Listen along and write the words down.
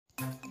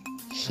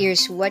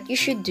Here's what you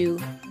should do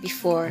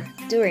before,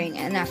 during,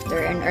 and after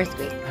an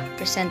earthquake,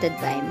 presented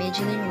by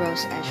Meagelleine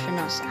and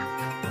Sionosa.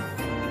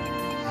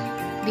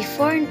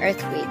 Before an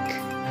earthquake,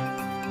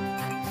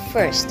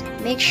 first,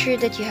 make sure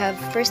that you have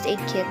first aid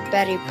kit,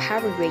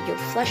 battery-powered radio,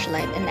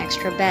 flashlight, and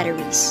extra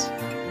batteries.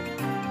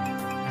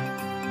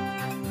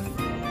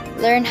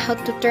 Learn how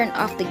to turn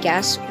off the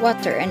gas,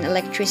 water, and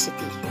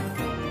electricity.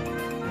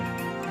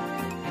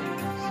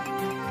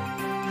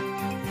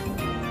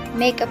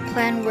 Make a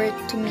plan where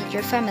to meet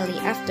your family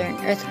after an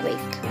earthquake.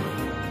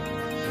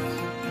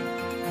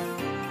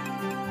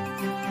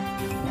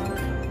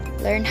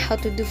 Learn how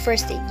to do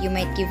first aid. You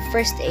might give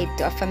first aid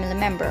to a family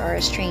member or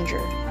a stranger.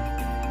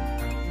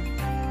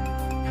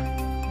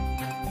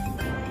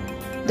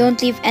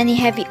 Don't leave any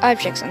heavy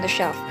objects on the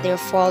shelf. They'll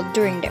fall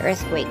during the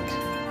earthquake.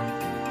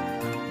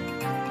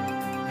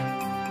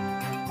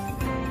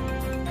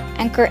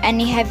 Anchor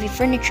any heavy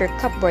furniture,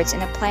 cupboards,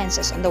 and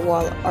appliances on the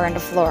wall or on the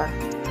floor.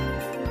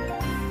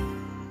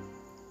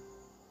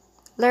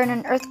 Learn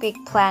an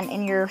earthquake plan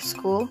in your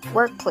school,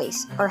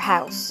 workplace, or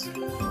house.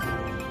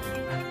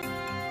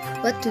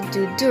 What to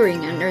do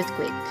during an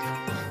earthquake.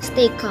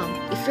 Stay calm.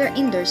 If you're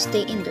indoors,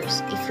 stay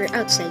indoors. If you're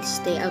outside,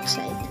 stay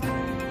outside.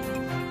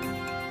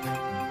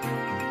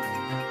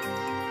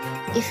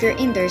 If you're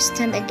indoors,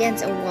 stand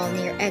against a wall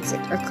near your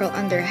exit or crawl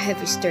under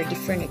heavy sturdy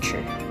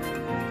furniture.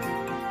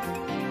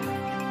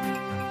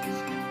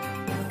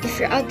 If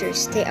you're outdoors,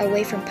 stay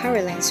away from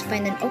power lines.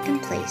 Find an open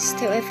place.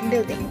 Stay away from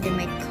buildings. They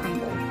might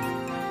crumble.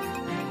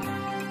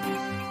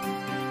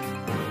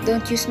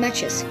 Don't use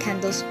matches,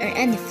 candles, or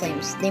any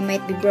flames. They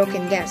might be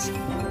broken gas.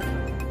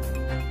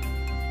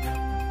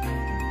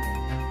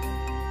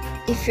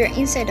 If you're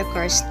inside a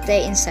car,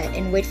 stay inside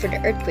and wait for the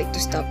earthquake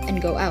to stop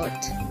and go out.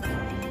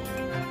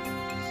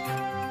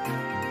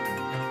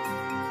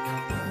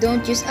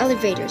 Don't use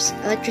elevators.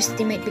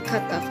 Electricity might be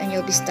cut off and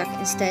you'll be stuck.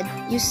 Instead,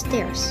 use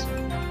stairs.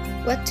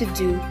 What to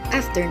do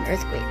after an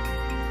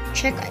earthquake.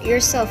 Check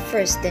yourself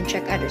first, then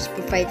check others.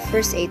 Provide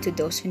first aid to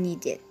those who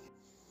need it.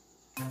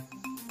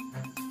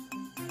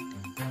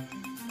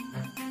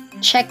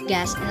 Check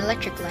gas and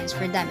electric lines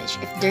for damage.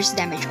 If there's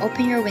damage,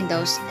 open your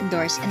windows and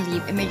doors and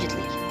leave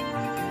immediately.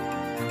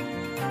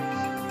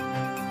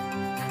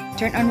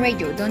 Turn on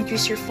radio. Don't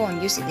use your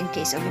phone. Use it in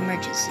case of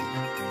emergency.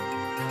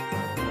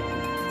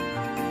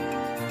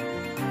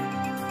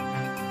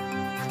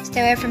 Stay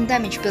away from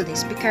damaged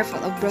buildings. Be careful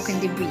of broken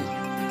debris.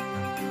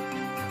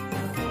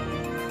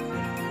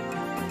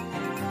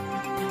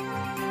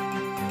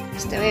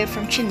 Stay away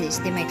from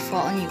chimneys. They might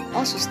fall on you.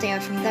 Also, stay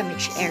away from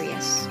damaged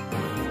areas.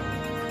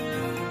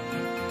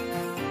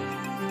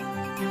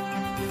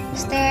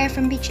 Stay away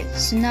from beaches.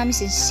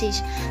 Tsunamis and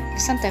seas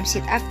sometimes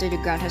hit after the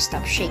ground has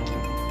stopped shaking.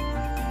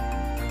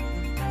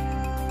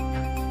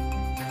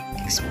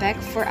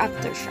 Expect for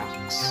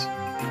aftershocks.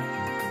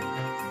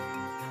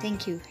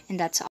 Thank you, and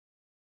that's all.